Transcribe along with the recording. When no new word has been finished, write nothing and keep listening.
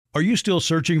Are you still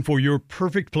searching for your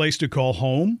perfect place to call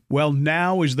home? Well,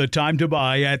 now is the time to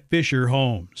buy at Fisher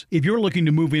Homes. If you're looking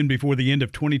to move in before the end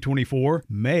of 2024,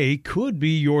 May could be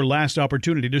your last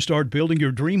opportunity to start building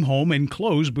your dream home and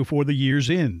close before the year's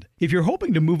end. If you're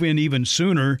hoping to move in even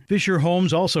sooner, Fisher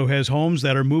Homes also has homes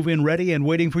that are move-in ready and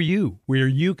waiting for you, where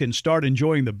you can start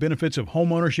enjoying the benefits of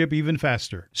homeownership even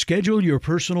faster. Schedule your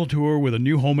personal tour with a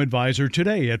new home advisor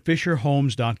today at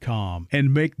FisherHomes.com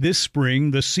and make this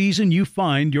spring the season you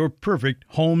find your perfect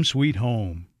home sweet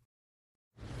home.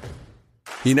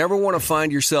 You never want to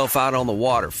find yourself out on the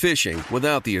water fishing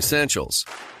without the essentials.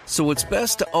 So it's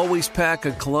best to always pack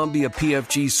a Columbia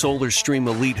PFG Solar Stream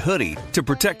Elite hoodie to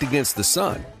protect against the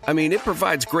sun. I mean, it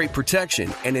provides great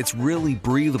protection and it's really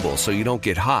breathable so you don't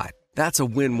get hot. That's a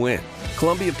win-win.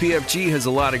 Columbia PFG has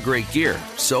a lot of great gear.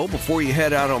 So before you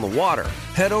head out on the water,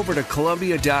 head over to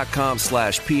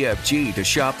Columbia.com/PFG to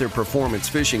shop their performance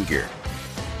fishing gear.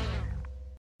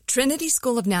 Trinity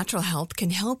School of Natural Health can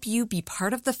help you be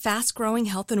part of the fast-growing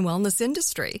health and wellness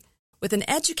industry. With an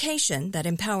education that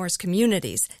empowers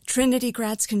communities, Trinity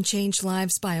grads can change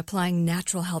lives by applying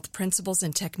natural health principles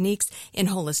and techniques in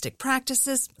holistic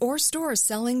practices or stores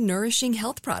selling nourishing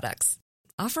health products.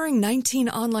 Offering 19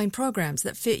 online programs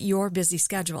that fit your busy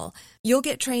schedule, you'll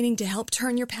get training to help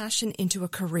turn your passion into a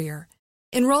career.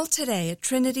 Enroll today at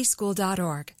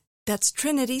trinityschool.org. That's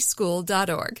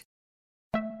trinityschool.org.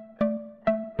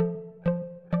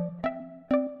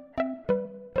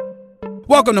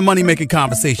 Welcome to Money Making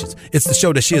Conversations. It's the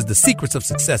show that shares the secrets of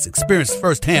success, experienced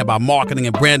firsthand by marketing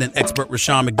and branding expert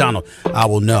Rashawn McDonald. I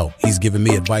will know he's given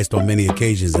me advice on many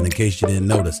occasions, and in case you didn't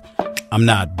notice, I'm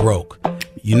not broke.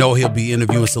 You know he'll be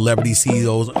interviewing celebrity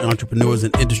CEOs, entrepreneurs,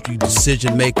 and industry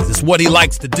decision makers. It's what he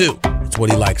likes to do. It's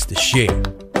what he likes to share.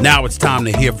 Now it's time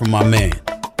to hear from my man,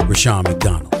 Rashawn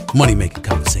McDonald. Money Making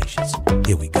Conversations.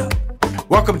 Here we go.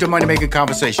 Welcome to Money Making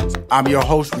Conversations. I'm your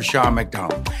host, Rashawn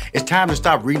McDonald. It's time to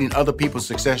stop reading other people's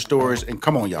success stories and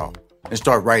come on, y'all, and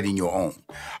start writing your own.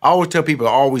 I always tell people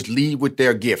to always lead with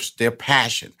their gifts, their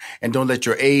passion, and don't let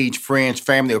your age, friends,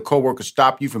 family, or coworkers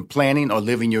stop you from planning or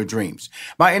living your dreams.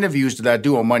 My interviews that I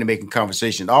do on Money Making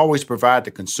Conversations always provide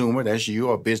the consumer, that's you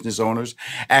or business owners,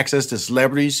 access to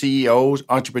celebrities, CEOs,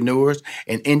 entrepreneurs,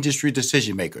 and industry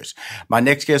decision makers. My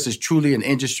next guest is truly an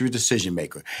industry decision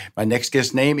maker. My next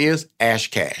guest's name is Ash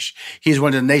Cash. He's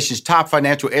one of the nation's top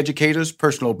financial educators,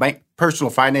 personal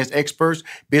finance experts,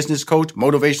 business coach,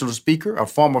 motivational speaker, a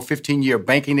former 15-year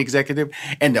banking executive,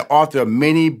 and the author of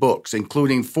many books,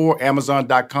 including 4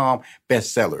 Amazon.com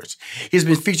bestsellers. He's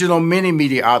been featured on many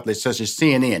media outlets such as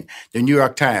CNN, the New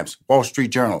York Times, Wall Street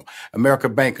Journal,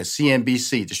 American Banker,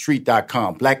 CNBC,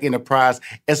 TheStreet.com, Black Enterprise,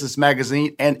 Essence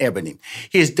Magazine, and Ebony.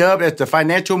 He is dubbed as the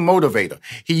financial motivator.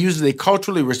 He uses a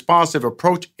culturally responsive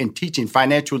approach in teaching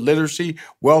financial literacy,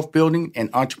 wealth building,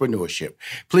 and entrepreneurship.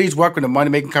 Please welcome to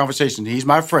Money Making Conversations. He's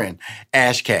my friend,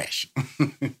 Ash Cash.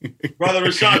 Brother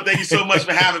Rashawn, thank you so much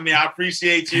for having me. I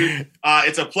appreciate you.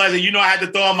 It's a pleasure. You know, I had to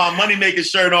throw on my money making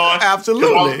shirt on.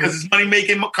 Absolutely. Because it's money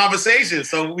making conversation.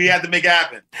 So we had to make it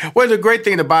happen. Well, the great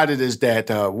thing about it is that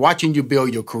watching you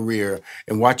build your career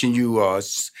and watching you,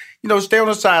 stay on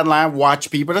the sideline, watch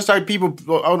people. That's how people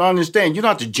don't understand. You don't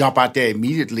have to jump out there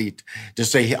immediately to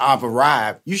say, I've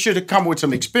arrived. You should have come with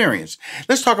some experience.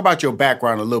 Let's talk about your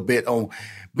background a little bit on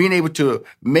being able to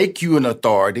make you an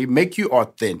authority, make you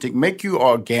authentic, make you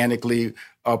organically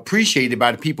appreciated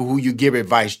by the people who you give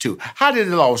advice to. How did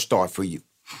it all start for you?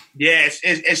 Yeah,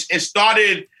 it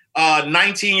started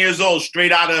 19 years old,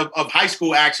 straight out of high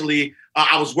school, actually.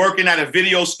 I was working at a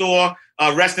video store.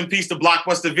 Rest in peace to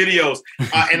Blockbuster Videos.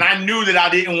 And I knew that I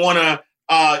didn't want to,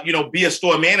 be a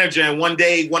store manager. And one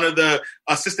day, one of the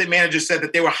assistant managers said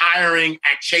that they were hiring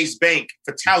at Chase Bank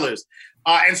for tellers.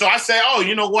 And so I said, oh,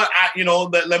 you know what?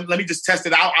 Let me just test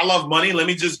it out. I love money. Let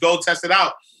me just go test it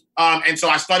out. And so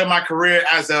I started my career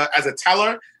as a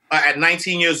teller at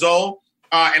 19 years old.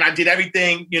 And I did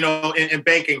everything, in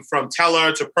banking, from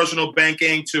teller to personal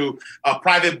banking to a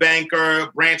private banker,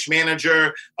 branch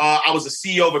manager. I was the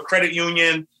CEO of a credit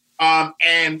union.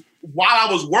 And while I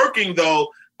was working, though,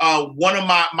 one of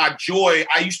my joy,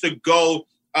 I used to go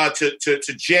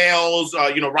to jails,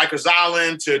 Rikers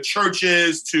Island, to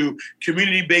churches, to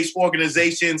community-based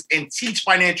organizations, and teach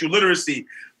financial literacy.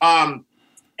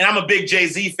 And I'm a big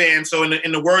Jay-Z fan, so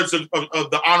in the words of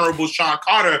the Honorable Sean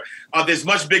Carter, there's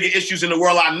much bigger issues in the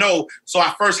world I know, so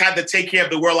I first had to take care of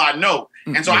the world I know.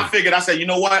 Mm-hmm. And so I said, you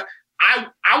know what?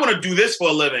 I want to do this for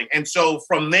a living. And so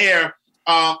from there,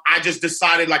 I just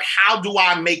decided, how do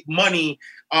I make money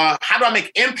how do I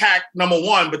make impact, number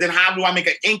one, but then how do I make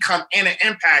an income and an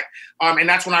impact? And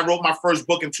that's when I wrote my first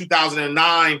book in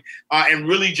 2009 and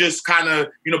really just kind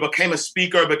of, became a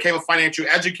speaker, became a financial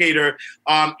educator.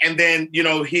 And then,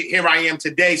 here I am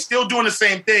today, still doing the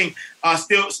same thing,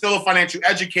 still a financial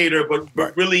educator,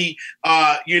 but really,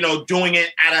 doing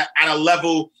it at a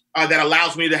level that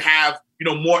allows me to have,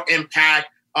 more impact.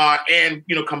 And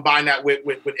combine that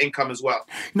with income as well.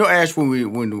 Ash,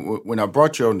 when I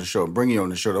brought you on the show, bring you on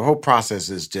the show, the whole process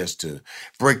is just to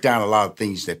break down a lot of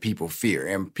things that people fear,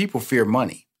 and people fear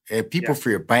money, and people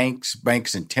fear banks.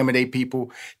 Banks intimidate people.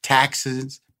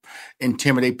 Taxes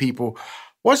intimidate people.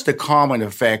 What's the common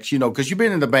effects? Because you've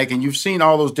been in the bank and you've seen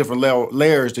all those different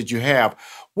layers that you have.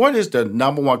 What is the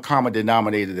number one common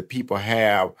denominator that people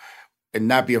have and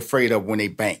not be afraid of when they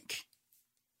bank?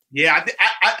 Yeah,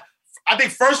 I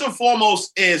think first and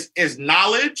foremost is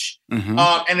knowledge,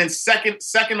 and then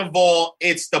second of all,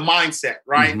 it's the mindset,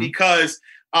 right? Because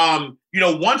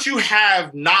once you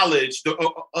have knowledge,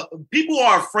 people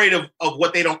are afraid of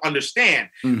what they don't understand,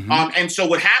 and so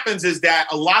what happens is that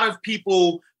a lot of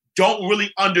people don't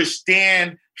really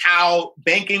understand how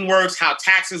banking works, how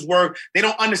taxes work. They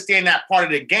don't understand that part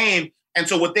of the game. And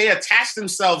so what they attach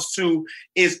themselves to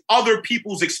is other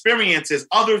people's experiences,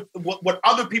 what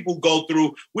other people go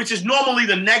through, which is normally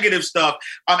the negative stuff.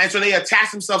 And so they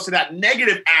attach themselves to that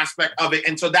negative aspect of it.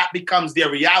 And so that becomes their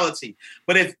reality.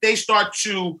 But if they start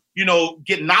to,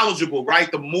 get knowledgeable,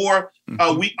 right, the more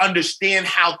we understand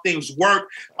how things work,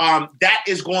 the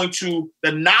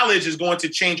knowledge is going to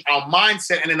change our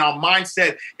mindset. And then our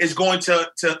mindset is going to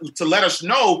let us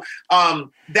know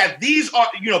that these are,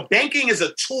 banking is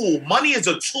a tool. Money is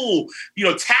a tool.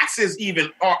 Taxes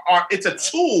even are it's a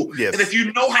tool. Yes. And if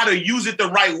you know how to use it the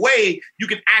right way, you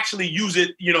can actually use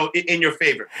it, in your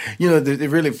favor.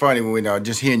 It's really funny when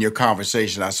just hearing your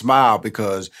conversation, I smile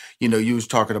because, you was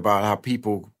talking about how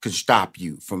people could stop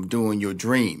you from doing your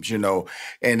dreams, and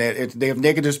they have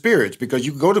negative spirits because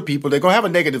you can go to people, they're going to have a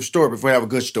negative story before they have a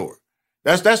good story.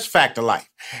 That's fact of life.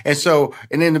 And so,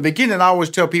 and in the beginning, I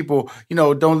always tell people,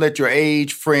 don't let your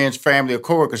age, friends, family, or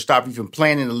coworkers stop you from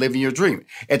planning and living your dream.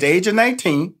 At the age of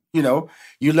 19,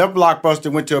 you left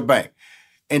Blockbuster, went to a bank.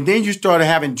 And then you started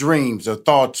having dreams or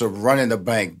thoughts of running a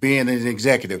bank, being an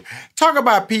executive. Talk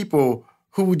about people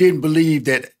who didn't believe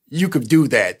that you could do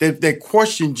that. They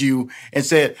questioned you and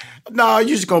said, no,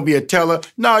 you're just going to be a teller.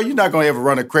 No, you're not going to ever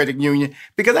run a credit union,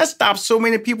 because that stops so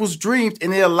many people's dreams,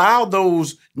 and they allow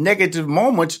those negative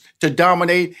moments to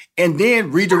dominate and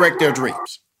then redirect their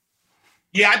dreams.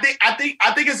 Yeah, I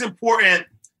think it's important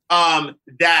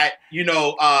that, you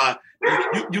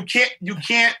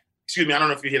can't, excuse me, I don't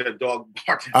know if you hear the dog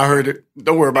barking. I heard it.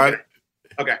 Don't worry about it.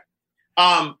 Okay.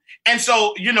 And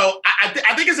so,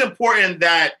 I think it's important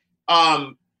that,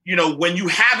 when you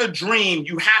have a dream,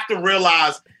 you have to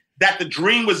realize that the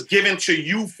dream was given to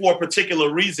you for a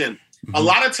particular reason. A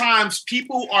lot of times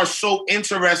people are so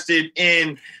interested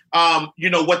in,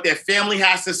 what their family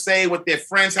has to say, what their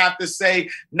friends have to say,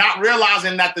 not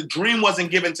realizing that the dream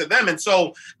wasn't given to them. And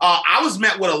so I was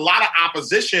met with a lot of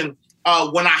opposition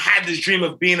when I had this dream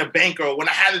of being a banker, or when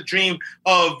I had a dream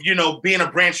of, being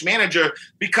a branch manager,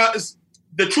 because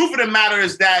the truth of the matter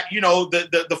is that,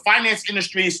 the finance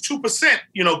industry is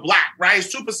 2%, black, right?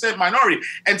 It's 2% minority.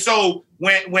 And so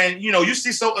when you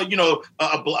see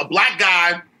a black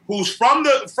guy who's from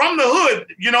the hood,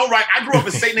 right? I grew up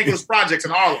in St. Nicholas Projects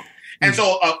in Harlem. And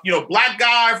so, black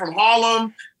guy from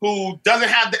Harlem who doesn't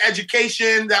have the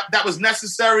education that was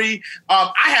necessary.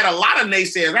 I had a lot of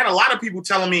naysayers. I had a lot of people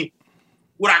telling me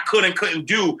what I could and couldn't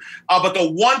do. But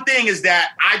the one thing is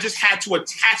that I just had to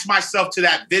attach myself to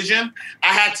that vision. I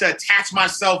had to attach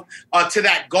myself to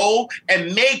that goal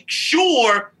and make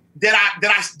sure that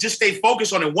I just stay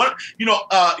focused on it.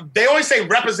 They always say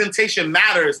representation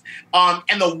matters.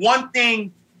 And the one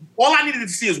thing, all I needed to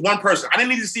see is one person. I didn't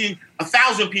need to see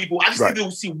 1,000 people. I just needed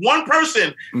to see one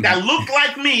person that looked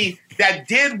like me, that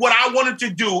did what I wanted to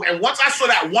do. And once I saw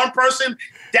that one person,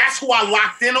 that's who I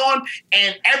locked in on.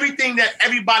 And everything that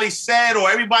everybody said, or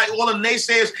all the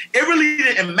naysayers, it really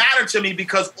didn't matter to me,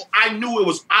 because I knew it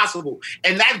was possible.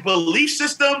 And that belief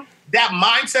system, that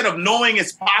mindset of knowing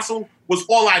it's possible, was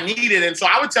all I needed. And so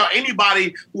I would tell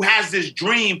anybody who has this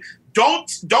dream, don't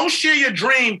share your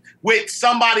dream with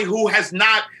somebody who has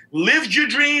not lived your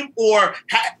dream, or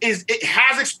has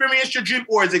experienced your dream,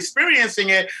 or is experiencing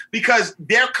it, because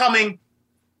they're coming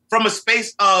from a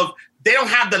space of they don't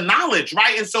have the knowledge,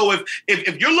 right? And so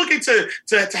if you're looking to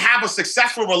have a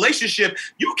successful relationship,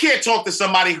 you can't talk to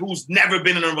somebody who's never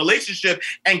been in a relationship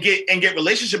and get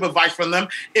relationship advice from them.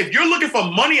 If you're looking for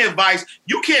money advice,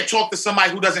 you can't talk to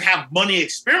somebody who doesn't have money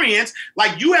experience.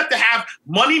 Like, you have to have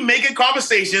money-making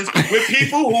conversations with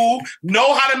people who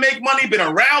know how to make money, been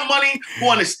around money, who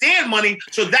understand money,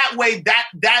 so that way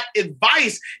that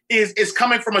advice is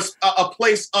coming from a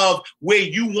place of where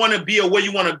you want to be or where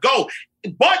you want to go.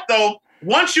 But though,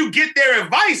 once you get their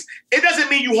advice, it doesn't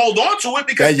mean you hold on to it,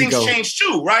 because things change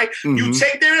too, right? Mm-hmm. You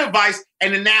take their advice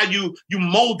and then now you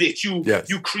mold it,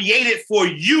 you create it for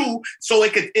you, so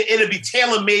it'll be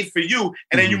tailor made for you,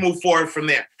 and then you move forward from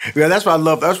there. Yeah, that's what I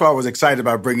love. That's why I was excited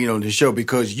about bringing you on the show,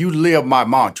 because you live my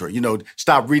mantra.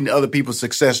 Stop reading other people's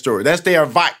success story. That's their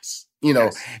advice.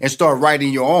 And start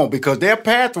writing your own, because their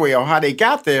pathway on how they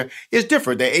got there is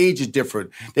different. Their age is different.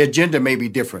 Their gender may be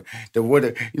different.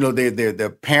 Their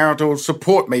parental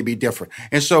support may be different.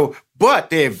 And so, but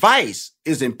their advice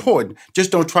is important. Just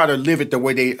don't try to live it the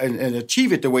way they and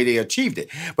achieve it the way they achieved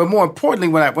it. But more importantly,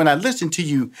 when I listen to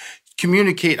you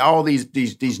communicate all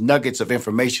these nuggets of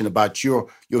information about your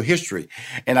history,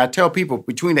 and I tell people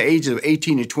between the ages of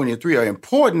 18 and 23 are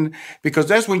important, because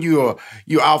that's when you're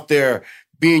out there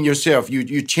being yourself.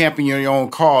 You champion your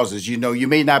own causes. You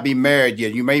may not be married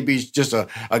yet. You may be just a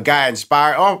guy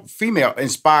inspired or female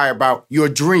inspired about your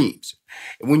dreams.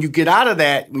 And when you get out of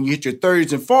that, when you hit your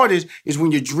 30s and 40s, is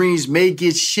when your dreams may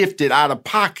get shifted out of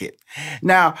pocket.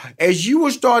 Now, as you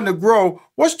were starting to grow,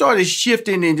 what started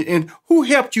shifting, and who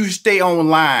helped you stay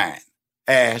online,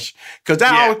 Ash? Because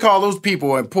I always call those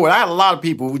people important. I had a lot of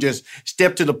people who just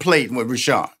stepped to the plate with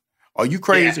Rashawn. Are you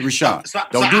crazy, Rashawn?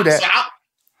 Don't do that. So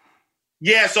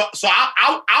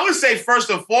I would say, first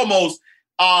and foremost,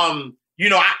 I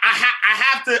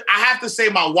have to say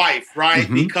my wife, right?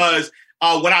 Mm-hmm. Because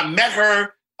when I met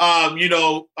her,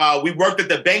 we worked at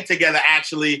the bank together,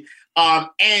 actually,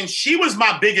 and she was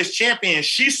my biggest champion.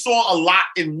 She saw a lot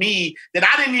in me that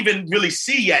I didn't even really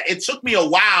see yet. It took me a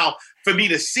while for me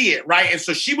to see it, right? And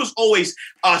so she was always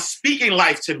speaking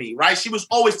life to me, right? She was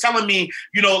always telling me,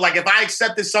 like, if I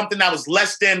accepted something that was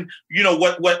less than,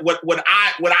 what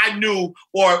I knew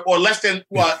or less than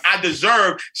what I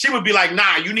deserved, she would be like,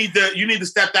 nah, you need to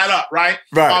step that up, right?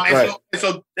 Right.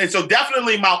 So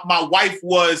definitely my wife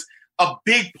was a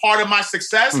big part of my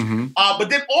success. Mm-hmm. But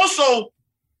then also,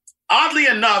 oddly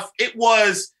enough, it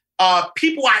was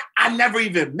people I never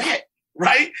even met,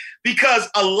 right? Because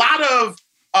a lot of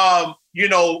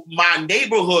my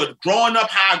neighborhood, growing up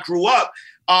how I grew up,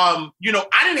 I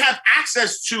didn't have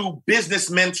access to business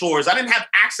mentors. I didn't have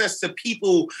access to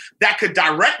people that could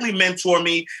directly mentor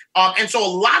me. And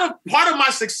so part of my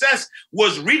success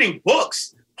was reading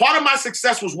books. Part of my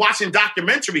success was watching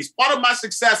documentaries. Part of my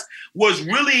success was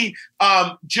really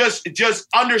just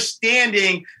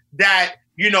understanding that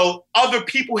other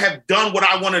people have done what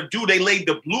I want to do. They laid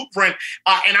the blueprint,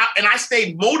 and I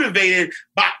stayed motivated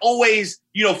by always,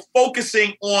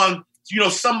 focusing on,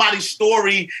 somebody's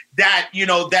story that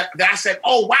I said,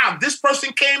 oh wow, this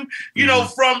person came,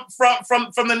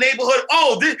 from the neighborhood.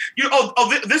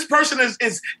 This person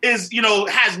is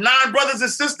has 9 brothers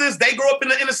and sisters. They grew up in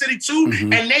the inner city too,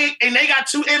 mm-hmm. and they got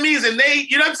 2 Emmys, and they,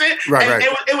 what I'm saying? Right.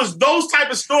 It was those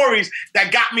type of stories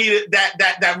that got me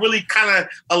that really kind of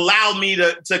allowed me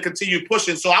to continue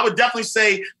pushing. So I would definitely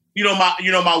say,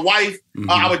 my wife. Mm-hmm.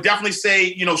 I would definitely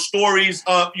say, stories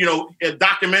of,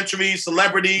 documentaries,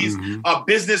 celebrities, mm-hmm.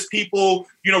 Business people.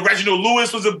 Reginald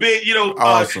Lewis was a big,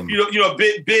 awesome.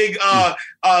 Big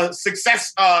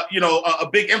success. A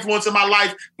big influence in my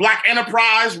life. Black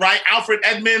Enterprise, right? Alfred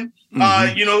Edmond.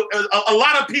 Mm-hmm. A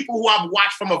lot of people who I've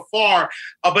watched from afar,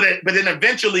 but then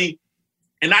eventually.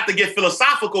 And not to get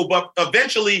philosophical, but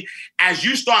eventually, as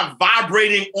you start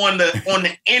vibrating on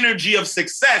the energy of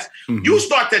success, mm-hmm. you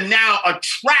start to now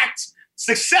attract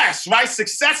success, right?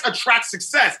 Success attracts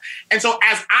success. And so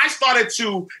as I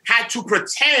had to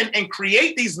pretend and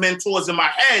create these mentors in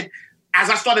my head, as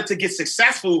I started to get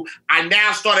successful, I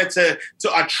now started to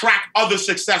attract other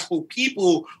successful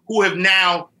people who have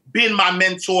now been my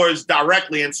mentors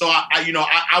directly. And so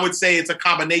I would say it's a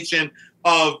combination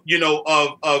of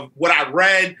what I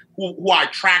read, who I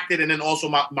attracted, and then also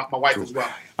my wife as well.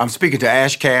 I'm speaking to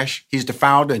Ash Cash. He's the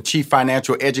founder and chief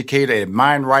financial educator at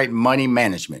MindRight Money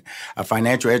Management, a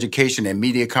financial education and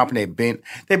media company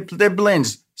that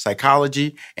blends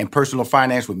psychology and personal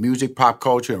finance with music, pop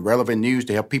culture, and relevant news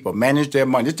to help people manage their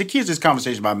money. It's the key to this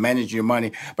conversation about managing your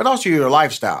money, but also your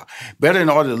lifestyle, better in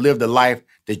order to live the life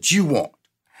that you want.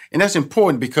 And that's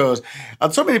important because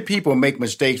so many people make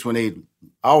mistakes when I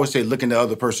always say, look in the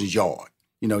other person's yard.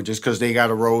 Just because they got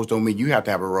a rose don't mean you have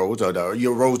to have a rose, or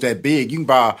your rose that big. You can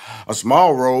buy a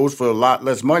small rose for a lot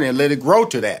less money and let it grow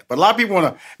to that. But a lot of people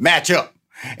want to match up.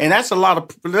 And that's what a lot of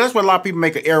people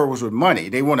make an error with money.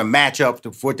 They want to match up to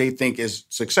what they think is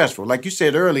successful. Like you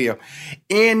said earlier,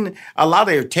 in a lot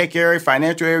of the tech area,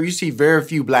 financial area, you see very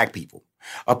few black people,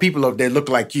 or people that look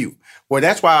like you. Well,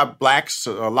 that's why blacks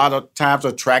a lot of times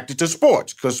are attracted to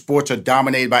sports, because sports are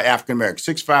dominated by African Americans.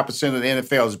 65% of the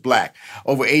NFL is black.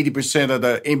 Over 80% of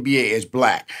the NBA is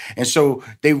black. And so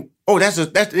they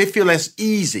feel that's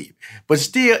easy. But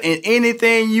still, in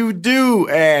anything you do,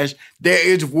 Ash, there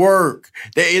is work.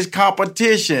 There is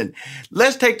competition.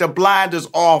 Let's take the blinders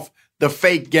off the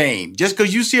fake game. Just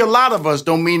because you see a lot of us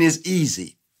don't mean it's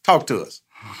easy. Talk to us.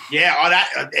 Yeah,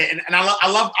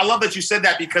 I love that you said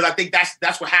that, because I think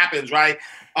that's what happens, right?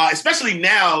 Especially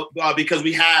now, because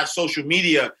we have social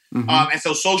media, and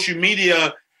so social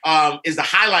media is the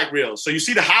highlight reel. So you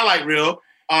see the highlight reel,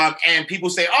 and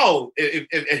people say, "Oh,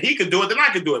 if he could do it, then I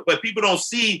could do it." But people don't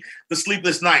see the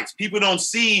sleepless nights. People don't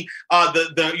see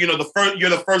you're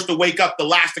the first to wake up, the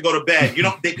last to go to bed.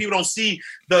 People don't see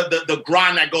the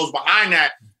grind that goes behind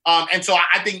that. And so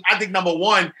I think number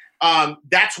one.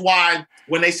 That's why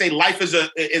when they say life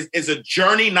is a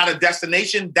journey, not a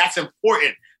destination, that's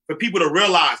important for people to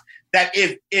realize that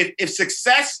if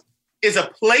success is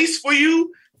a place for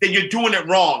you, then you're doing it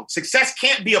wrong. Success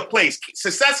can't be a place.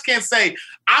 Success can't say,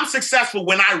 I'm successful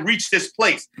when I reach this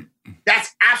place.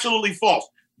 That's absolutely false.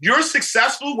 You're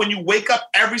successful when you wake up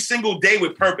every single day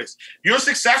with purpose. You're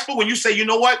successful when you say, you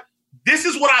know what? This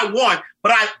is what I want,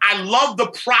 but I love the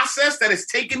process that it's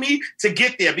taken me to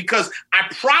get there, because I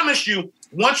promise you,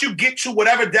 once you get to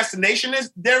whatever destination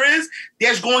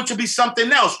there's going to be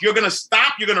something else. You're going to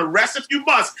stop. You're going to rest if you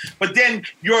must, but then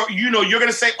you're going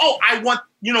to say, oh, I want,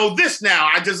 this now.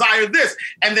 I desire this.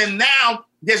 And then now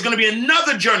there's going to be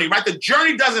another journey, right? The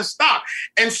journey doesn't stop.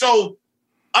 And so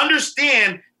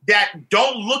understand that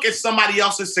don't look at somebody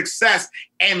else's success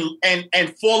and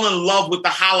fall in love with the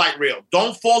highlight reel.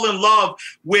 Don't fall in love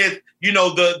with,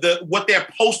 the what they're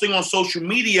posting on social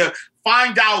media.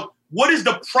 Find out, what is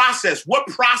the process? What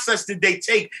process did they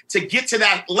take to get to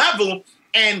that level?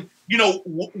 And,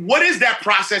 what is that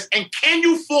process? And can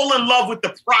you fall in love with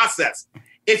the process?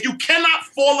 If you cannot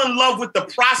fall in love with the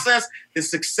process, the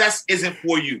success isn't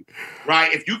for you,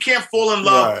 right? If you can't fall in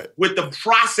love with the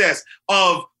process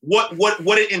of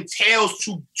what it entails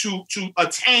to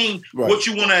attain what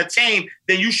you want to attain,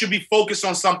 then you should be focused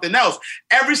on something else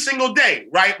every single day,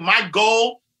 right? My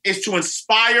goal is to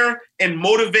inspire and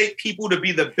motivate people to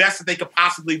be the best that they could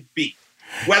possibly be.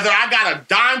 Whether I got a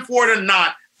dime for it or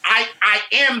not, I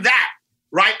am that.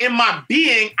 Right? In my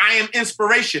being, I am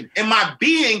inspiration. In my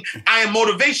being, I am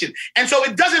motivation. And so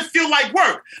it doesn't feel like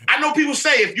work. I know people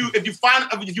say if you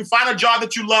find a job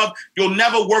that you love, you'll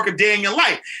never work a day in your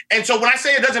life. And so when I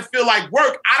say it doesn't feel like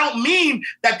work, I don't mean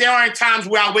that there aren't times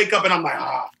where I wake up and I'm like,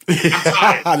 I'm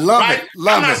tired. I love right? it.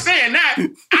 I'm not saying that.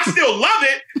 I still love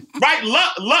it. Right?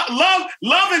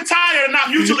 Love and tired are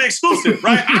not mutually exclusive,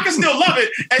 right? I can still love it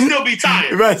and still be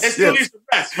tired. And still need some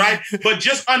rest, right? But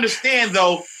just understand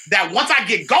though that once I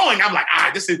get going, I'm like,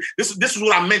 this is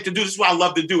what I'm meant to do. This is what I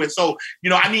love to do. And so,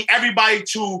 I need everybody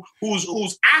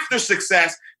who's after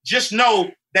success, just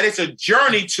know that it's a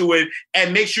journey to it,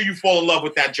 and make sure you fall in love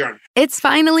with that journey. It's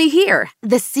finally here,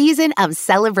 the season of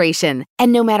celebration.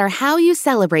 And no matter how you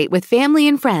celebrate with family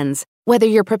and friends, whether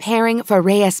you're preparing for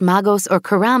Reyes Magos or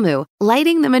Karamu,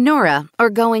 lighting the menorah, or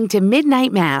going to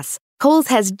midnight mass, Kohl's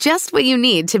has just what you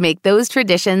need to make those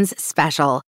traditions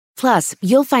special. Plus,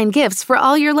 you'll find gifts for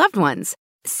all your loved ones.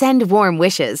 Send warm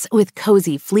wishes with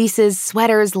cozy fleeces,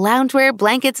 sweaters, loungewear,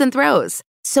 blankets, and throws.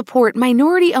 Support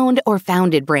minority-owned or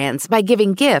founded brands by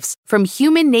giving gifts from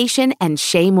Human Nation and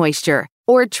Shea Moisture.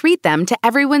 Or treat them to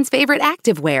everyone's favorite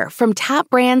activewear from top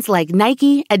brands like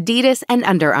Nike, Adidas, and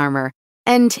Under Armour.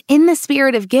 And in the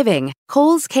spirit of giving,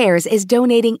 Kohl's Cares is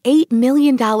donating $8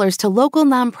 million to local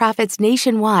nonprofits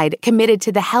nationwide committed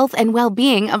to the health and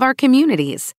well-being of our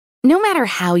communities. No matter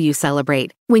how you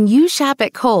celebrate, when you shop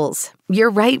at Kohl's,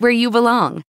 you're right where you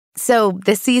belong. So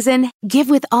this season, give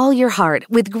with all your heart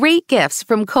with great gifts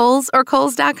from Kohl's or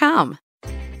Kohls.com.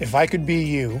 If I could be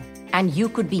you. And you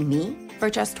could be me.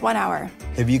 For just 1 hour.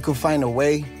 If you could find a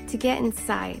way to get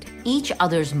inside each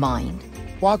other's mind.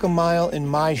 Walk a mile in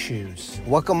my shoes.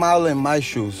 Walk a mile in my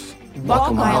shoes. Walk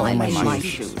a mile in my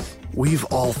shoes. We've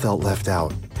all felt left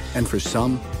out. And for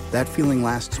some, that feeling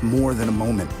lasts more than a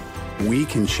moment. We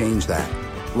can change that.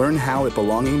 Learn how at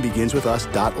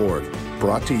belongingbeginswithus.org.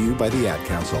 Brought to you by the Ad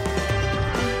Council.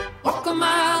 Walk a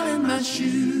mile in my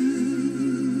shoes.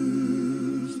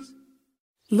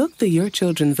 Look through your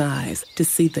children's eyes to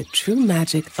see the true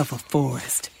magic of a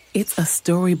forest. It's a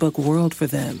storybook world for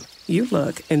them. You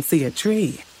look and see a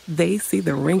tree. They see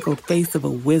the wrinkled face of a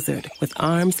wizard with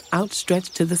arms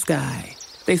outstretched to the sky.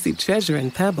 They see treasure in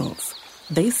pebbles.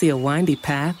 They see a windy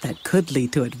path that could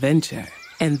lead to adventure.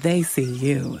 And they see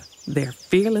you, their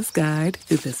fearless guide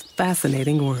through this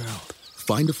fascinating world.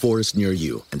 Find a forest near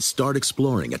you and start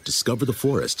exploring at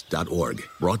discovertheforest.org.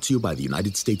 Brought to you by the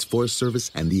United States Forest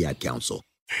Service and the Ad Council.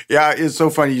 Yeah, it's so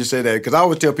funny you say that, because I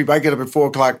always tell people I get up at 4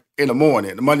 o'clock in the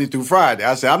morning, Monday through Friday.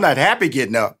 I say, I'm not happy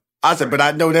getting up. I said, but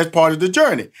I know that's part of the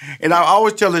journey. And I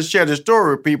always share the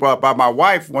story with people about my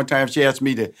wife. One time she asked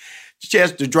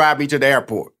to drive me to the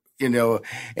airport,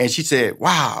 and she said,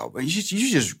 wow, you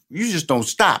just don't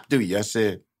stop, do you? I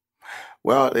said,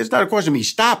 well, it's not a question of me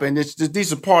stopping.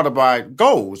 These are part of my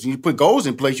goals. You put goals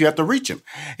in place, you have to reach them.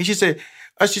 And she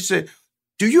said,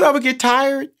 do you ever get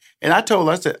tired? And I told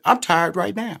her, I said, I'm tired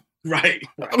right now. Right.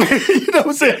 You know what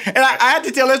I'm saying? And I had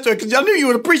to tell that story because I knew you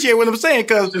would appreciate what I'm saying.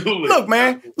 Because look,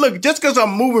 man, just because I'm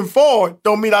moving forward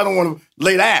don't mean I don't want to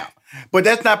lay down. But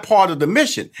that's not part of the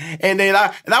mission. And then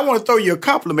I want to throw you a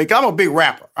compliment because I'm a big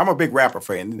rapper. I'm a big rapper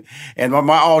fan. And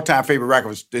my all-time favorite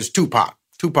rapper is Tupac.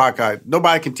 Tupac,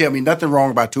 nobody can tell me nothing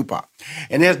wrong about Tupac.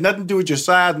 And it has nothing to do with your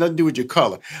size, nothing to do with your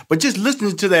color. But just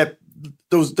listening to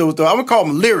those I'm gonna call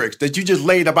them lyrics that you just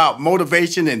laid about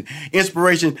motivation and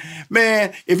inspiration.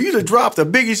 Man, if you'd have dropped a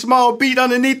Biggie Small beat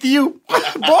underneath you, boy,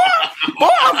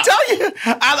 I'm telling you,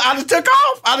 I'd have took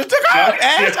off. Ash,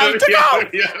 I'd have took off.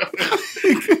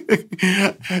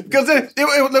 Because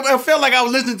it felt like I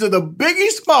was listening to the Biggie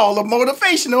Small, a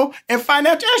motivational and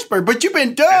financial expert. But you've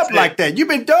been dubbed like that. You've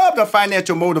been dubbed a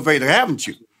financial motivator, haven't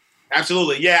you?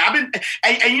 Absolutely, yeah. I've been,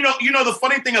 and you know, the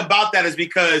funny thing about that is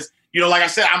because, like I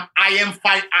said,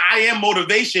 I am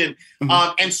motivation.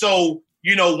 Mm-hmm. And so,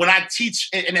 when I teach,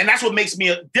 and that's what makes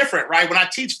me different, right? When I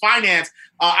teach finance,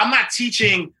 I'm not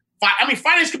teaching,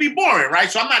 finance can be boring, right?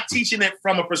 So I'm not teaching it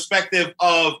from a perspective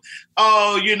of,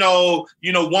 1 +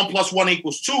 1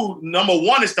 = 2. Number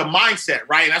one is the mindset,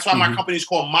 right? And that's why my company is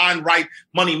called MindRight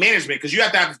Money Management, because you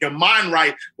have to have your mind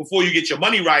right before you get your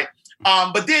money right.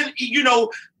 But then,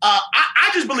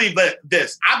 I just believe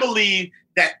this. I believe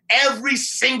that every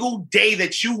single day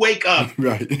that you wake up,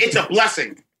 right, it's a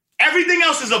blessing. Everything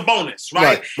else is a bonus,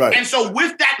 right? Right. And so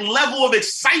with that level of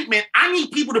excitement, I need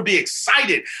people to be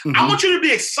excited. Mm-hmm. I want you to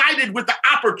be excited with the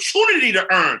opportunity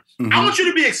to earn. Mm-hmm. I want you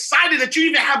to be excited that you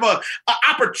even have an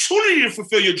opportunity to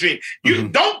fulfill your dream. You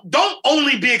don't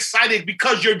only be excited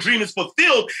because your dream is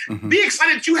fulfilled. Mm-hmm. Be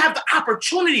excited that you have the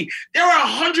opportunity. There are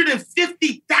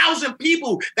 150,000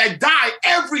 people that die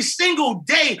every single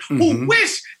day who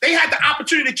wish they had the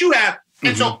opportunity that you have.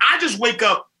 And so I just wake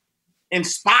up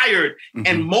inspired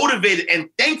and motivated and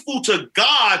thankful to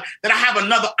God that I have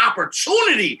another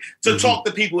opportunity to talk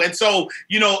to people. And so,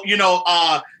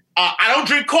 I don't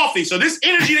drink coffee. So this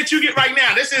energy that you get right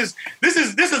now, this is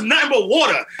nothing but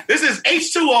water. This is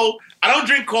H2O. I don't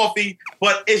drink coffee,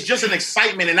 but it's just an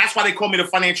excitement. And that's why they call me the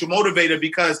financial motivator,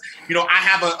 because, I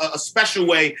have a special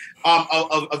way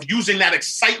of using that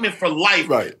excitement for life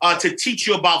to teach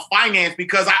you about finance,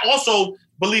 because I also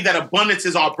believe that abundance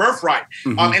is our birthright.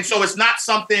 And so it's not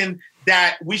something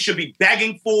that we should be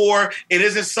begging for. It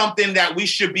isn't something that we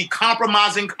should be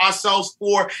compromising ourselves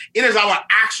for. It is our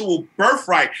actual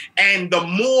birthright. And the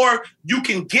more you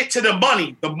can get to the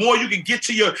money, the more you can get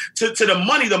to the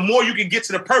money, the more you can get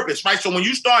to the purpose, right? So when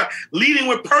you start leading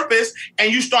with purpose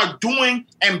and you start doing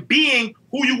and being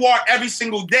who you are every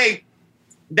single day,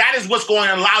 that is what's going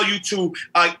to allow you to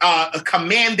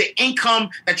command the income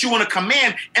that you want to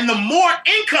command. And the more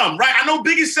income, right? I know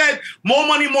Biggie said more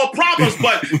money, more problems,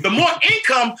 but the more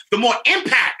income, the more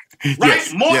impact, right?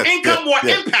 More income, more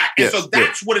impact. And so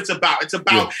that's what it's about. It's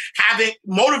about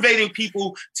motivating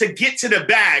people to get to the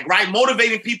bag, right?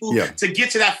 Motivating people to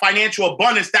get to that financial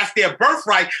abundance. That's their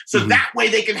birthright. So that way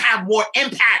they can have more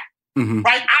impact.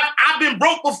 Right? I've been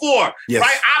broke before,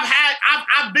 right?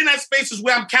 I've been at spaces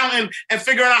where I'm counting and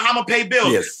figuring out how I'm gonna pay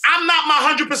bills. I'm not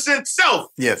my 100%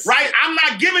 self, right? I'm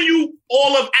not giving you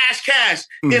all of Ash Cash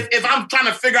if I'm trying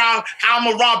to figure out how I'm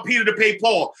gonna rob Peter to pay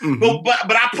Paul.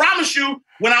 But I promise you,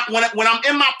 when I'm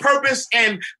in my purpose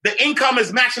and the income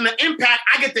is matching the impact,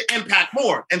 I get to impact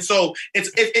more. And so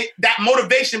that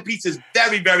motivation piece is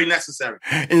very, very necessary.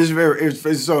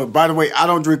 So, by the way, I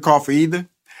don't drink coffee either.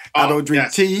 I don't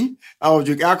drink tea. I don't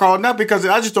drink alcohol, not because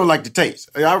I just don't like the taste.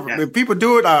 If people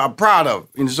do it, I'm proud of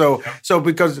it. And so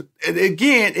because,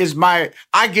 again,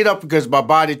 I get up because my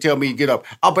body tells me to get up.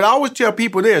 But I always tell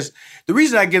people this. The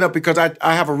reason I get up because I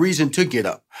have a reason to get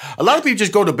up. A lot of people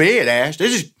just go to bed, Ash. They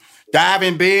just dive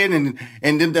in bed, and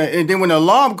then when the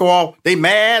alarm go off, they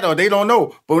mad or they don't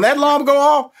know. But when that alarm go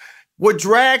off, what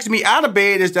drags me out of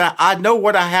bed is that I know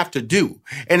what I have to do.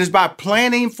 And it's about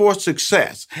planning for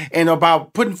success and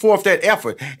about putting forth that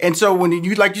effort. And so when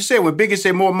you, like you said, when Biggie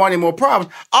said more money, more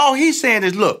problems, all he's saying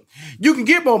is, look, you can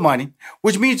get more money,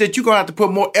 which means that you're going to have to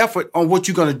put more effort on what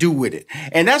you're going to do with it.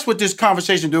 And that's what this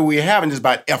conversation that we're having is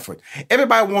about effort.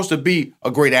 Everybody wants to be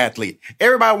a great athlete.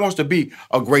 Everybody wants to be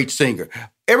a great singer.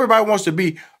 Everybody wants to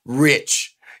be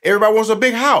rich. Everybody wants a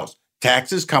big house.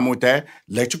 Taxes come with that.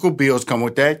 Electrical bills come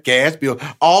with that. Gas bills.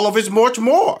 All of it's much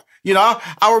more. You know,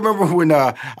 I remember when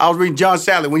I was reading John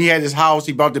Sally, when he had his house,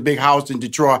 he bought the big house in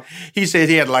Detroit. He said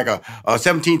he had like a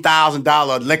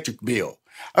 $17,000 electric bill.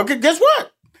 Okay, guess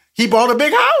what? He bought a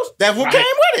big house. That's what came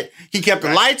with it. He kept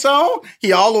the lights on.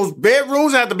 All those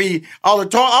bedrooms had to be, all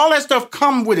that stuff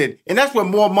come with it. And that's what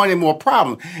more money, more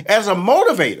problem. As a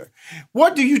motivator,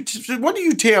 what do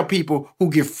you tell people who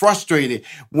get frustrated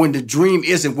when the dream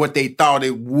isn't what they thought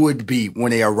it would be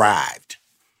when they arrived?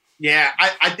 Yeah,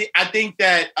 I think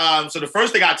that so the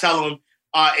first thing I tell them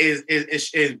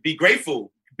is be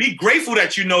grateful. Be grateful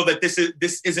that you know that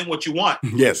this isn't what you want.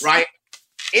 Yes. Right.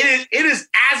 It is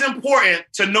as important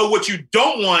to know what you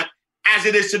don't want as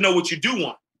it is to know what you do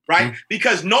want, right? Mm-hmm.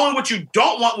 Because knowing what you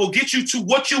don't want will get you to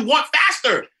what you want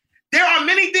faster. There are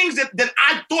many things that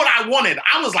I thought I wanted.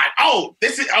 I was like,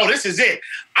 this is it.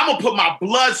 I'm gonna put my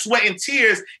blood, sweat, and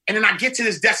tears, and then I get to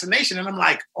this destination, and I'm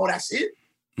like, that's it.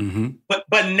 Mm-hmm. But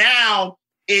now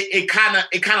it kind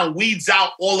of weeds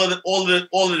out all of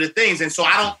the things, and so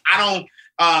I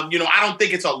don't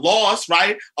think it's a loss,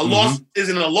 right? A loss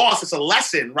isn't a loss, it's a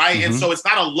lesson, right? Mm-hmm. And so it's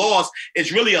not a loss,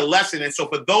 it's really a lesson. And so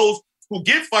for those who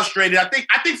get frustrated, I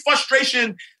think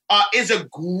frustration is a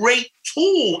great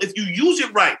tool if you use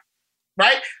it right?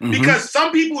 Mm-hmm. Because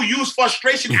some people use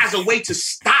frustration as a way to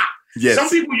stop. Yes. Some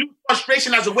people use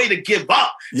frustration as a way to give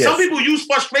up. Yes. Some people use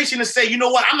frustration to say, you know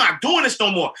what, I'm not doing this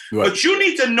no more. Right. But you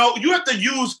need to know, you have to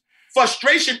use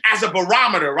frustration as a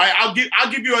barometer, right? I'll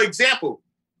give you an example.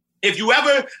 If you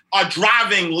ever are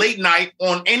driving late night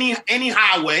on any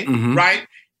highway, mm-hmm. right,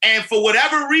 and for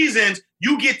whatever reasons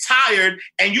you get tired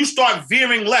and you start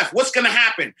veering left, what's going to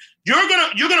happen? You're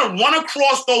gonna run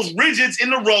across those ridges in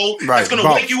the road. Right. That's going to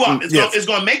wake you up. It's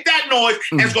going to make that noise,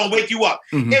 mm-hmm. and it's going to wake you up.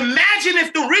 Mm-hmm. Imagine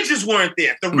if the ridges weren't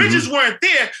there. If the ridges mm-hmm. weren't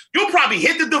there, you'll probably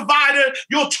hit the divider.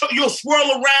 You'll swirl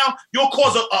around. You'll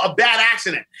cause a bad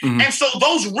accident. Mm-hmm. And so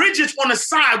those ridges on the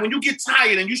side, when you get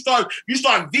tired and you start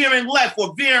veering left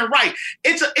or veering right,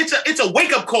 it's a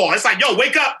wake up call. It's like, yo,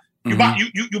 wake up. You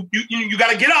mm-hmm. you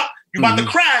got to get up. You're about mm-hmm.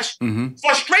 to crash. Mm-hmm.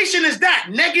 Frustration is that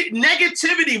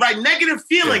negativity, right? Negative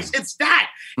feelings. Yeah. It's that.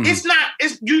 Mm-hmm.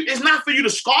 It's not for you to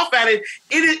scoff at it.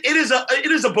 It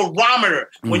is a barometer.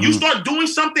 Mm-hmm. When you start doing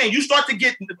something and you start to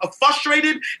get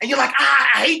frustrated and you're like,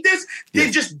 I hate this. Yes.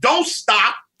 Then just don't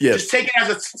stop. Yes. Just take it as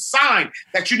a sign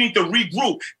that you need to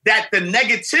regroup. That the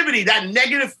negativity, that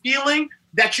negative feeling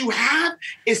that you have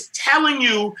is telling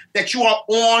you that you are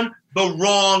on the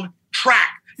wrong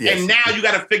track. Yes. And now you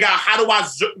got to figure out how do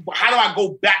I go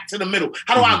back to the middle?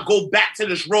 How do mm-hmm. I go back to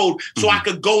this road so mm-hmm. I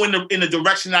could go in the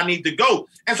direction I need to go?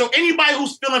 And so anybody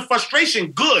who's feeling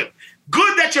frustration, good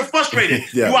that you're frustrated.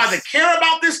 Yes. You either care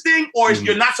about this thing or mm-hmm.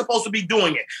 you're not supposed to be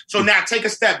doing it. So now take a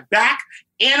step back,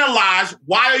 analyze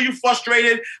why are you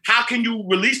frustrated? How can you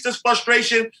release this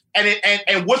frustration?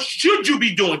 And what should you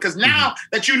be doing? Because now mm-hmm.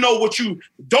 that you know what you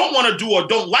don't want to do or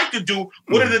don't like to do,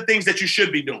 what mm-hmm. are the things that you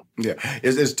should be doing? Yeah,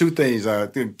 it's two things.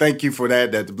 Thank you for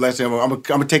that. That the blessing. I'm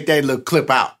gonna take that little clip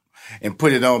out and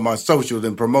put it on my socials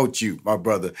and promote you, my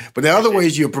brother. But there are other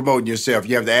ways you're promoting yourself.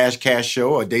 You have the Ash Cash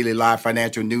Show, a daily live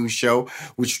financial news show,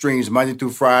 which streams Monday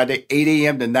through Friday, 8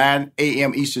 a.m. to 9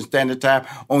 a.m. Eastern Standard Time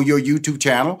on your YouTube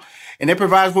channel. And it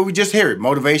provides what we just heard,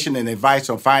 motivation and advice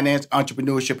on finance,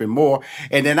 entrepreneurship, and more.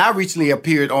 And then I recently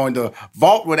appeared on the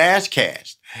Vault with Ash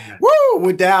Cash. Woo!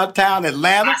 Went downtown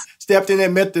Atlanta, stepped in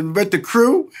and met the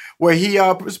crew, where he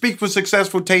speaks with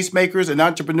successful tastemakers and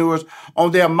entrepreneurs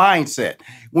on their mindset.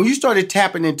 When you started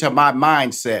tapping into my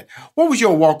mindset, what was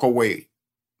your walk away?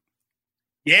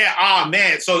 Yeah,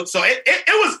 man. So it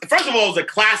was, first of all, it was a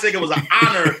classic. It was an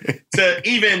honor to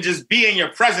even just be in your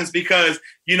presence because,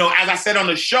 you know, as I said on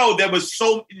the show, there was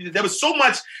so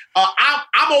much.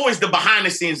 I'm always the behind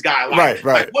the scenes guy. Right.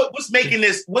 Like what's making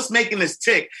this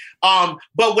tick?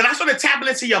 But when I started tapping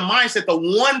into your mindset, the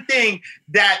one thing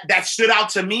that stood out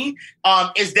to me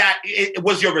is that it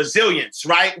was your resilience,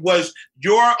 right? Was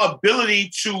your ability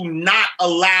to not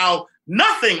allow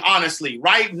nothing, honestly,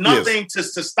 right? Nothing to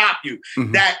stop you.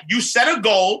 That you set a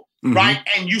goal, right?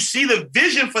 And you see the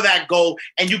vision for that goal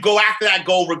and you go after that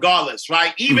goal regardless,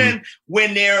 right? Even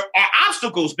when there are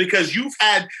obstacles, because you've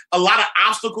had a lot of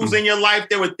obstacles in your life.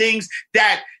 There were things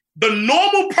that the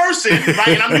normal person, right?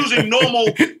 And I'm using normal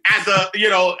as a,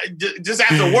 just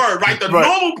as a word, right? The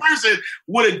normal person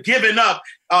would have given up,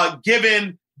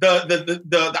 given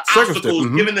the obstacles,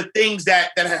 given the things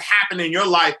that have happened in your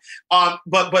life. But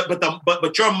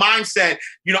your mindset,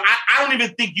 I don't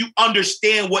even think you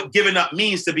understand what giving up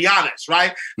means, to be honest,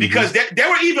 right? Because there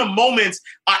were even moments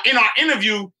in our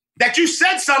interview that you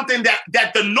said something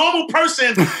that the normal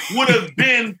person would have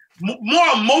been more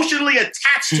emotionally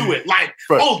attached to it, like,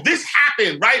 oh, this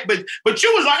happened, right? But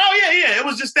you was like, oh yeah, it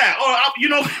was just that,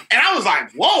 and I was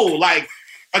like, whoa, like,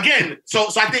 again, so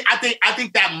I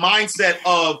think that mindset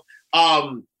of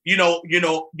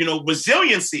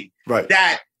resiliency, right?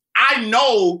 That I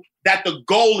know that the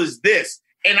goal is this,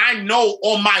 and I know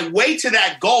on my way to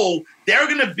that goal, there are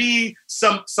going to be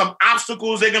some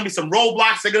obstacles, there are going to be some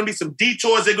roadblocks, there are going to be some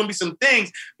detours, there are going to be some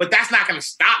things, but that's not going to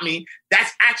stop me.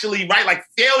 That's actually, right, like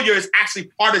failure is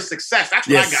actually part of success. That's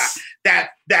what I got.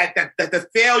 That the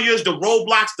failures, the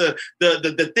roadblocks,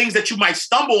 the things that you might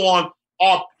stumble on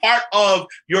are part of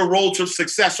your road to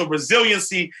success. So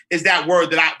resiliency is that word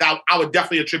that I would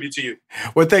definitely attribute to you.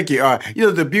 Well, thank you.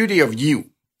 The beauty of you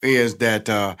is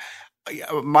that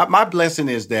my blessing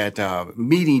is that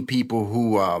meeting people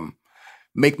who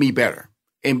make me better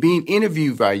and being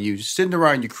interviewed by you, sitting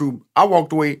around your crew, I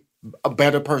walked away a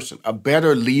better person, a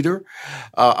better leader,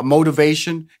 a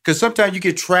motivation. Because sometimes you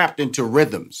get trapped into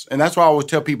rhythms. And that's why I always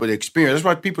tell people to experience. That's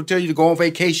why people tell you to go on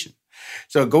vacation.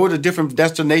 So go to different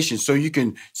destinations so you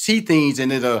can see things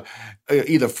and it'll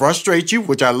either frustrate you,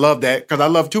 which I love that, because I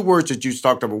love two words that you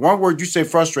talked about. One word, you say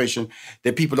frustration,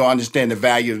 that people don't understand the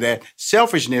value of that.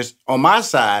 Selfishness, on my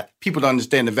side, people don't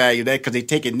understand the value of that because they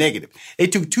take it negative. They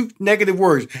took two negative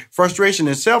words, frustration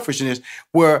and selfishness,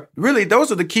 where really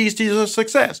those are the keys to your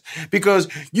success. Because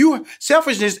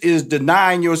selfishness is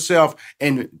denying yourself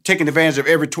and taking advantage of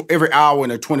every hour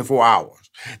in the 24 hours.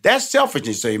 That's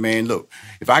selfishness. Say, man, look,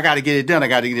 if I got to get it done, I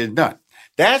got to get it done.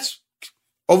 That's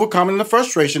overcoming the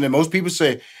frustration that most people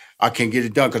say, I can't get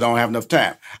it done because I don't have enough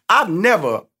time. I've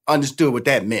never understood what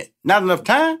that meant. Not enough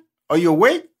time? Are you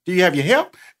awake? Do you have your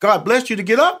help? God bless you to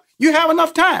get up? You have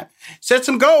enough time. Set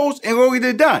some goals and go get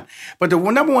it done. But the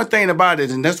number one thing about it,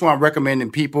 and that's why I'm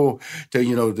recommending people to,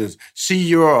 to see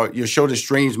your show that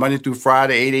streams Monday through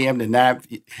Friday, 8 a.m. to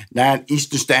 9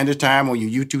 Eastern Standard Time on your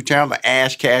YouTube channel, the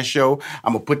Ash Cash Show.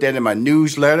 I'm going to put that in my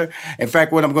newsletter. In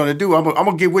fact, what I'm going to do, I'm going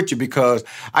to get with you because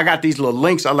I got these little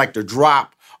links I like to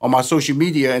drop on my social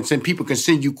media, and then people can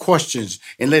send you questions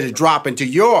and let it drop into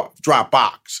your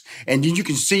Dropbox. And then you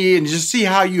can see it and just see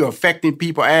how you're affecting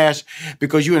people, Ash,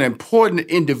 because you're an important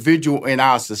individual in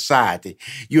our society.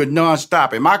 You're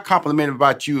nonstop. And my compliment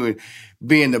about you and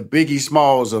being the Biggie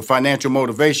Smalls of financial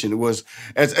motivation was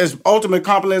as ultimate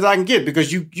compliment as I can get,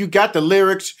 because you got the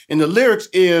lyrics, and the lyrics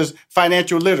is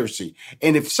financial literacy.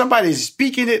 And if somebody's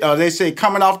speaking it, or they say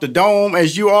coming off the dome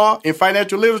as you are in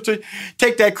financial literacy,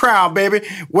 take that crown, baby,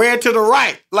 wear it to the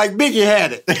right, like Biggie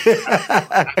had it.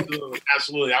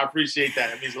 Absolutely. I appreciate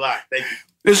that. It means a lot. Thank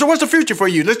you. So what's the future for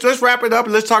you? Let's wrap it up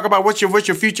and let's talk about what's your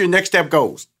future next step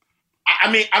goals. I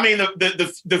mean,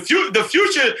 the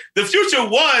future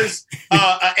was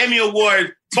an Emmy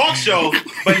Award talk show,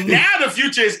 but now the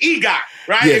future is EGOT,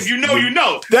 right? Yes. If you know, you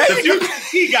know. The future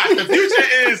is EGOT. The future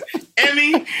is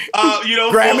Emmy,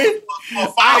 Grammy,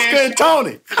 for Oscar and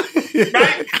Tony.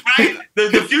 right?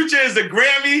 The future is the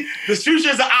Grammy. The future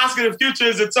is the Oscar. The future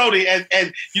is the Tony. And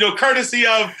courtesy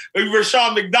of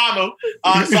Rashawn McDonald.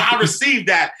 So I received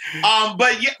that.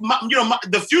 But yeah,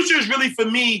 the future is really for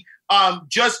me.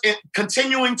 Just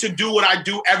continuing to do what I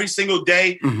do every single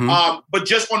day, but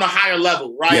just on a higher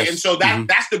level, right? Yes. And so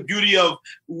that's the beauty of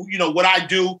what I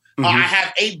do. I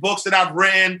have 8 books that I've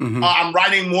written. I'm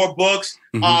writing more books.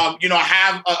 I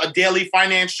have a daily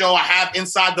finance show. I have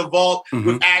Inside the Vault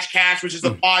with Ash Cash, which is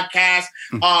a podcast.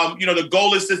 The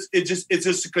goal is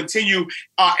just to continue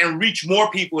and reach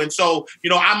more people. And so,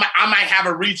 I might have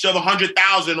a reach of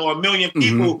 100,000 or 1 million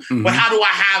people, but how do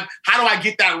I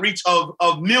get that reach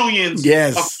of millions?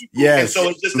 Yes. Of people? Yes. And so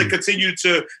it's just to continue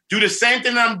to do the same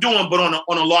thing that I'm doing, but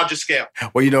on a larger scale.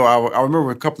 Well, I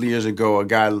remember a couple of years ago, a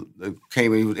guy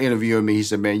came and he was interviewing me. He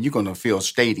said, man, you're going to fill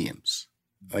stadiums.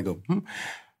 I go,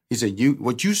 He said,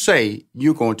 what you say,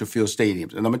 you're going to fill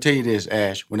stadiums. And I'm going to tell you this,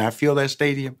 Ash, when I fill that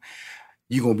stadium,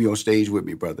 you're going to be on stage with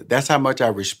me, brother. That's how much I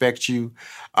respect you.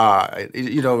 I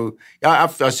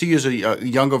see you as a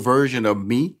younger version of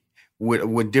me,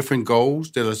 with different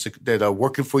goals that are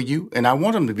working for you, and I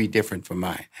want them to be different from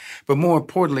mine. But more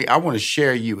importantly, I want to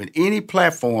share you in any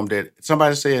platform that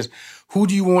somebody says, "Who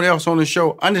do you want else on the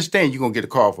show?" Understand you're gonna get a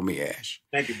call from me, Ash.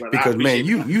 Thank you, brother. Because man,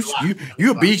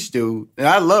 you're a beast, dude, and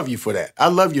I love you for that. I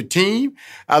love your team.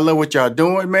 I love what y'all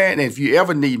doing, man. And if you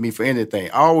ever need me for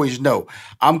anything, I always know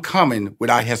I'm coming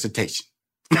without hesitation.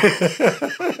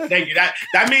 Thank you.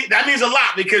 That means a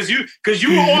lot because you were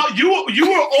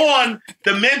on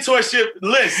the mentorship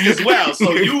list as well.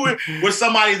 So you were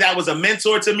somebody that was a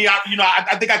mentor to me.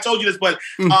 I think I told you this, but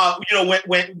when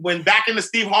back in the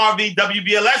Steve Harvey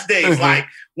WBLS days, like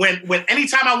when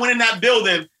anytime I went in that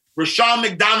building, Rashawn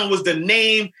McDonald was the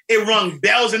name. It rung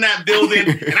bells in that building,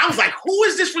 and I was like, "Who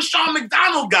is this Rashawn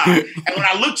McDonald guy?" And when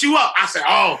I looked you up, I said,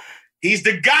 "Oh, he's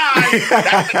the guy."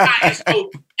 That's the guy.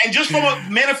 And just from a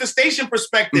manifestation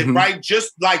perspective, right?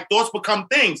 Just like thoughts become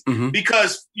things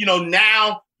because,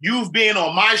 now you've been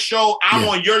on my show. I'm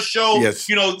on your show. Yes.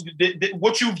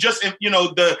 What you've just,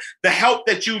 the help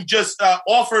that you've just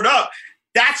offered up.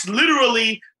 That's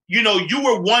literally, you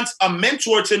were once a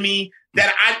mentor to me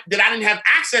that I didn't have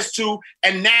access to.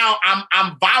 And now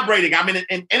I'm vibrating. I'm in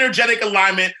an energetic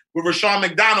alignment with Rashawn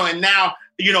McDonald. And now,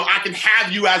 I can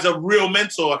have you as a real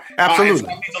mentor. Absolutely. So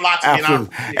that means a lot to Absolutely.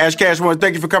 me. Ash Cash,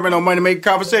 thank you for coming on Money Making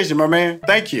Conversation, my man.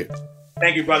 Thank you.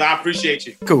 Thank you, brother. I appreciate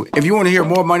you. Cool. If you want to hear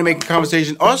more Money Making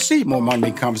Conversation or see more Money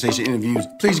Making Conversation interviews,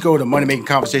 please go to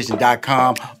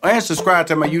moneymakingconversation.com and subscribe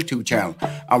to my YouTube channel.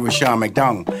 I'm Rashawn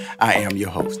McDonald. I am your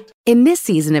host. In this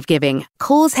season of giving,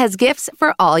 Kohl's has gifts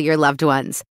for all your loved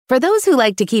ones. For those who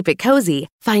like to keep it cozy,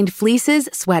 find fleeces,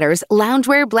 sweaters,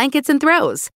 loungewear, blankets, and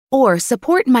throws. Or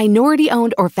support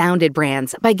minority-owned or founded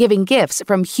brands by giving gifts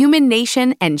from Human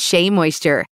Nation and Shea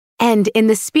Moisture. And in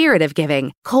the spirit of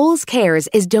giving, Kohl's Cares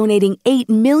is donating $8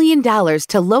 million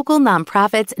to local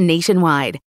nonprofits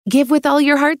nationwide. Give with all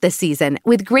your heart this season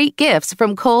with great gifts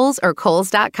from Kohl's or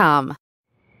Kohls.com.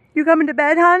 You coming to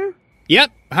bed, hon?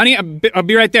 Yep, honey, I'll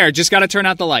be right there. Just gotta turn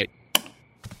out the light.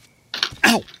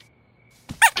 Ow!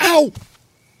 Ow!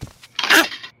 Ow!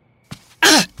 Ah!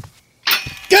 Ah!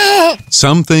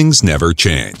 Some things never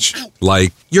change.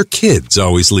 Like your kids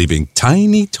always leaving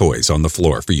tiny toys on the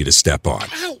floor for you to step on.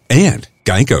 And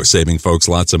Geico saving folks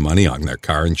lots of money on their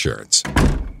car insurance.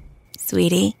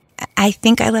 Sweetie, I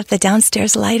think I left the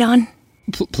downstairs light on.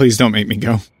 Please don't make me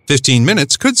go. 15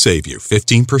 minutes could save you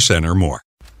 15% or more.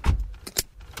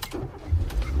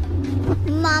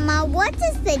 Mama, what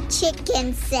does the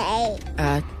chicken say?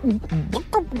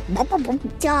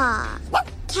 Dog.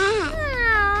 Cat.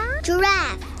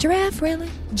 Giraffe. Giraffe, really?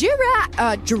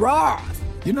 Giraffe.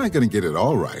 You're not going to get it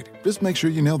all right. Just make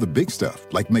sure you nail the big stuff,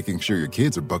 like making sure your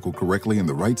kids are buckled correctly in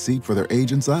the right seat for their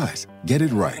age and size. Get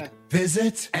it right.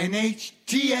 Visit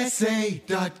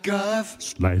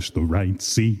NHTSA.gov/the right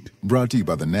seat. Brought to you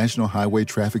by the National Highway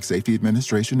Traffic Safety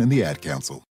Administration and the Ad Council.